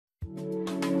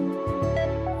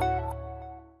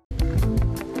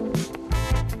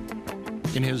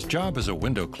In his job as a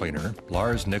window cleaner,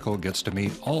 Lars Nickel gets to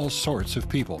meet all sorts of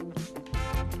people.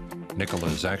 Nickel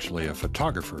is actually a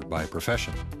photographer by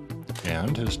profession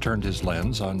and has turned his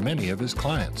lens on many of his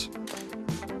clients.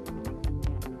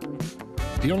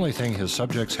 The only thing his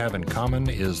subjects have in common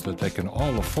is that they can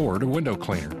all afford a window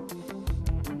cleaner.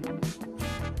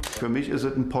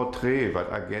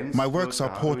 My works are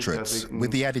portraits,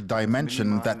 with the added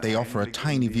dimension that they offer a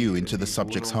tiny view into the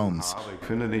subjects' homes.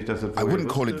 I wouldn't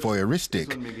call it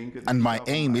voyeuristic, and my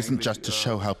aim isn't just to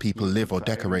show how people live or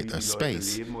decorate their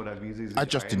space. I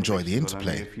just enjoy the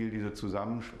interplay.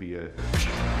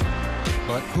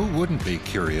 But who wouldn't be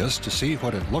curious to see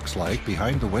what it looks like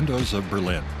behind the windows of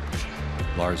Berlin?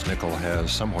 Lars Nickel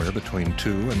has somewhere between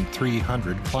 200 and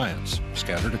 300 clients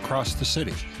scattered across the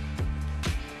city.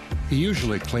 He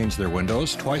usually cleans their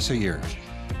windows twice a year.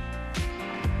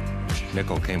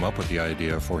 Nickel came up with the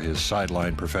idea for his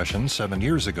sideline profession 7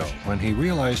 years ago when he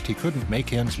realized he couldn't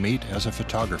make ends meet as a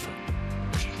photographer.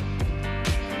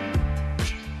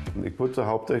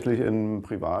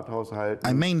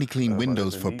 I mainly clean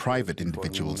windows for private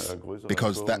individuals,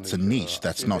 because that's a niche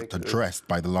that's not addressed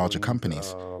by the larger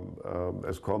companies.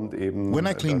 When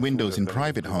I clean windows in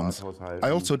private homes, I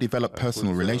also develop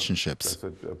personal relationships.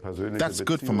 That's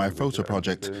good for my photo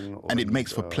project, and it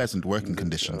makes for pleasant working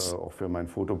conditions.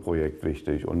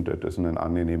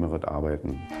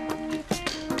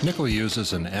 Nickel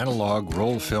uses an analog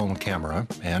roll film camera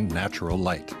and natural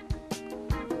light.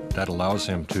 That allows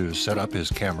him to set up his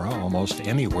camera almost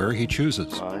anywhere he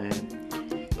chooses.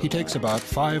 He takes about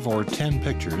 5 or 10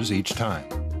 pictures each time.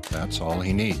 That's all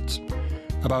he needs.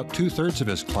 About 2/3 of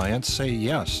his clients say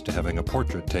yes to having a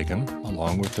portrait taken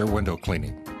along with their window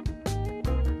cleaning.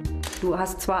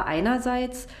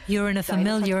 You're in a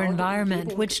familiar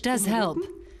environment, which does help.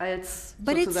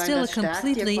 But it's still a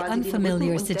completely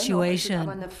unfamiliar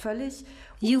situation.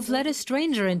 You've let a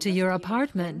stranger into your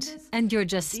apartment, and you're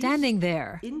just standing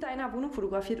there.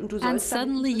 And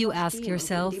suddenly you ask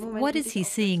yourself, what is he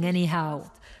seeing anyhow?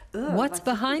 What's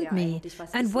behind me?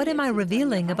 And what am I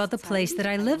revealing about the place that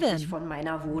I live in?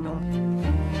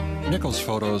 Nickel's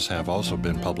photos have also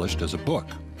been published as a book,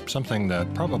 something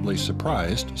that probably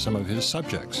surprised some of his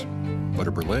subjects. But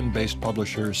a Berlin-based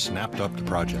publisher snapped up the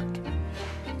project.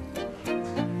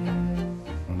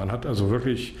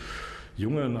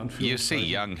 You see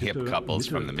young, hip couples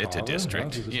from the Mitte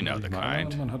district, you know the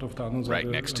kind, right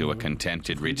next to a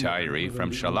contented retiree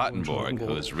from Charlottenburg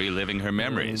who's reliving her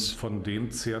memories.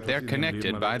 They're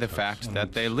connected by the fact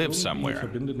that they live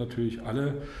somewhere,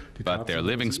 but their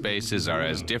living spaces are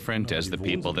as different as the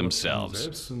people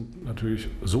themselves.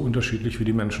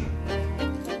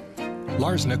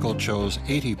 Lars Nickel chose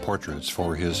 80 portraits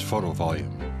for his photo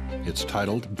volume. It's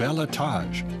titled Bel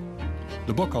Etage.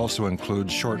 The book also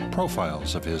includes short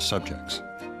profiles of his subjects.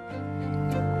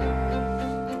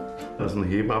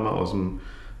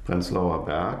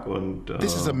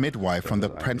 This is a midwife from the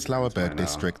Prenzlauer Berg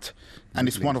district, and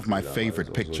it's one of my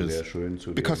favorite pictures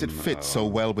because it fits so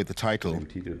well with the title,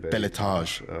 Bel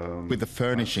Etage, with the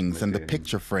furnishings and the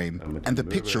picture frame and the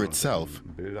picture itself,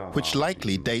 which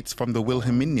likely dates from the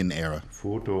Wilhelminian era.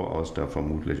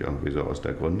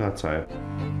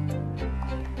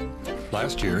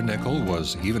 Last year, Nickel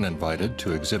was even invited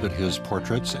to exhibit his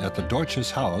portraits at the Deutsches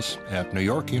Haus at New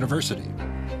York University.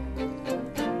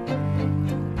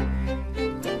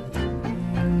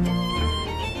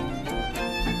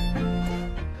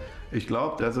 It's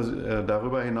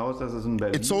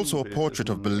also a portrait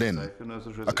of Berlin,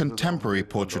 a contemporary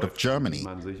portrait of Germany,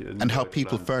 and how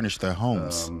people furnish their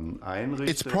homes.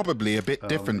 It's probably a bit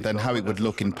different than how it would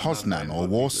look in Poznan or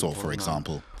Warsaw, for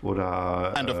example.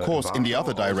 And of course, in the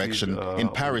other direction, in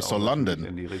Paris or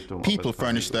London, people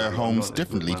furnish their homes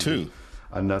differently too.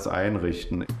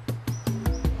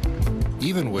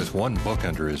 Even with one book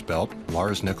under his belt,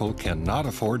 Lars Nickel cannot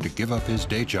afford to give up his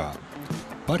day job.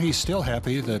 But he's still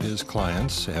happy that his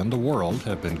clients and the world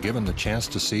have been given the chance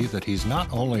to see that he's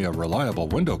not only a reliable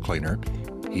window cleaner,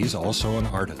 he's also an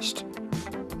artist.